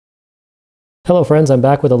Hello friends, I'm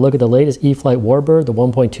back with a look at the latest E-flite warbird, the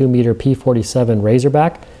 1.2 meter P-47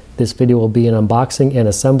 Razorback. This video will be an unboxing and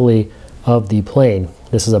assembly of the plane.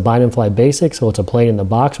 This is a bind and fly basic, so it's a plane in the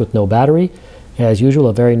box with no battery. As usual,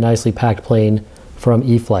 a very nicely packed plane from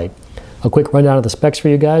E-flite. A quick rundown of the specs for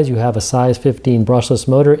you guys. You have a size 15 brushless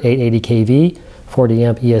motor, 880 kV, 40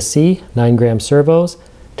 amp ESC, 9 gram servos,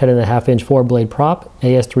 10.5 inch 4-blade prop,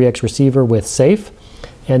 AS3X receiver with safe,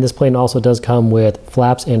 and this plane also does come with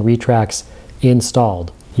flaps and retracts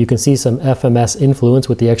installed. You can see some FMS influence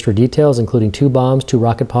with the extra details, including 2 bombs, 2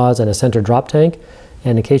 rocket pods, and a center drop tank.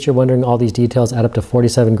 And in case you're wondering, all these details add up to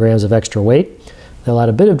 47 grams of extra weight. They'll add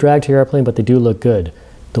a bit of drag to your airplane, but they do look good.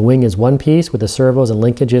 The wing is one piece with the servos and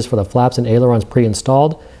linkages for the flaps and ailerons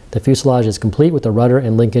pre-installed. The fuselage is complete with the rudder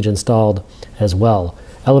and linkage installed as well.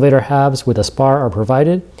 Elevator halves with a spar are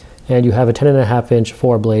provided, and you have a 10.5 inch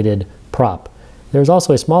 4-bladed prop. There's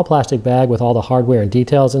also a small plastic bag with all the hardware and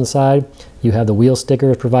details inside. You have the wheel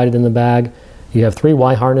stickers provided in the bag. You have 3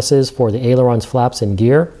 Y harnesses for the ailerons, flaps, and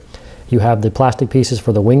gear. You have the plastic pieces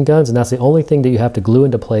for the wing guns, and that's the only thing that you have to glue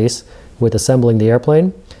into place with assembling the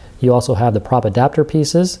airplane. You also have the prop adapter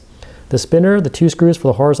pieces. The spinner, the 2 screws for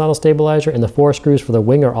the horizontal stabilizer, and the 4 screws for the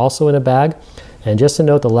wing are also in a bag. And just to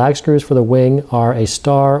note, the lag screws for the wing are a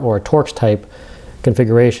star or a Torx type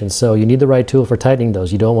configuration, so you need the right tool for tightening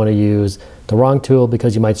those. You don't want to use the wrong tool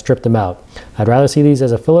because you might strip them out. I'd rather see these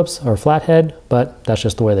as a Phillips or flathead, but that's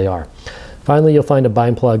just the way they are. Finally, you'll find a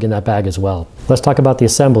bind plug in that bag as well. Let's talk about the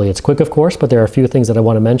assembly. It's quick, of course, but there are a few things that I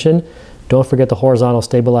want to mention. Don't forget the horizontal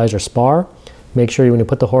stabilizer spar. Make sure when you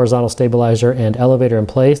put the horizontal stabilizer and elevator in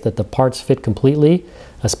place that the parts fit completely,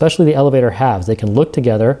 especially the elevator halves. They can look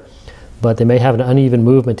together, but they may have an uneven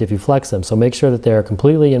movement if you flex them. So make sure that they're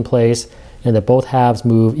completely in place and that both halves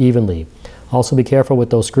move evenly. Also be careful with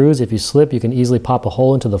those screws. If you slip, you can easily pop a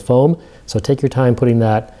hole into the foam, so take your time putting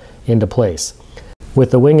that into place. With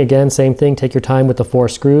the wing, again, same thing, take your time with the 4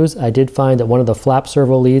 screws. I did find that one of the flap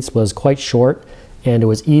servo leads was quite short, and it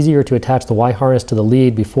was easier to attach the Y harness to the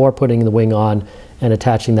lead before putting the wing on and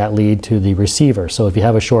attaching that lead to the receiver. So if you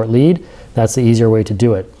have a short lead, that's the easier way to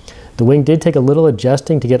do it. The wing did take a little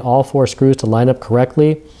adjusting to get all 4 screws to line up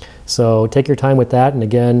correctly, so take your time with that, and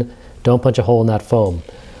again, don't punch a hole in that foam.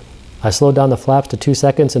 I slowed down the flaps to 2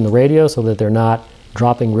 seconds in the radio so that they're not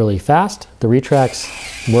dropping really fast. The retracts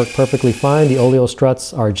work perfectly fine. The oleo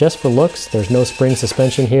struts are just for looks. There's no spring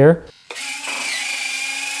suspension here.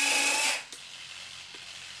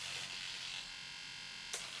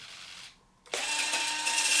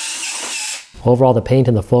 Overall, the paint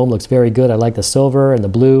and the foam looks very good. I like the silver and the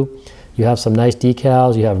blue. You have some nice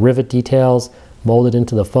decals. You have rivet details molded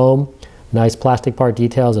into the foam. Nice plastic part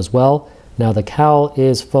details as well. Now the cowl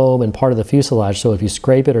is foam and part of the fuselage, so if you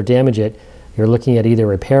scrape it or damage it, you're looking at either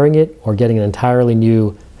repairing it or getting an entirely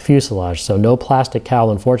new fuselage. So no plastic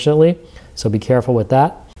cowl, unfortunately, so be careful with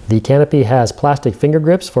that. The canopy has plastic finger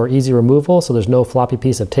grips for easy removal, so there's no floppy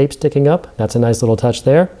piece of tape sticking up. That's a nice little touch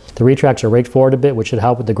there. The retracts are raked forward a bit, which should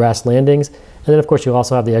help with the grass landings. And then of course you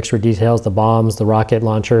also have the extra details, the bombs, the rocket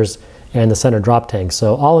launchers, and the center drop tank.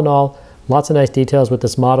 So all in all, lots of nice details with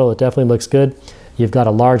this model. It definitely looks good. You've got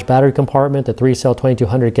a large battery compartment. The 3-cell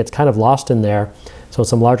 2200 gets kind of lost in there, so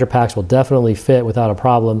some larger packs will definitely fit without a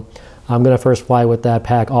problem. I'm going to first fly with that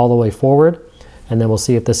pack all the way forward, and then we'll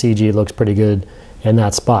see if the CG looks pretty good in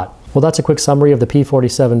that spot. Well, that's a quick summary of the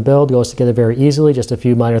P-47 build. It goes together very easily, just a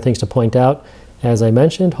few minor things to point out. As I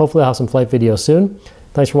mentioned, hopefully I'll have some flight videos soon.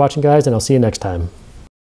 Thanks for watching, guys, and I'll see you next time.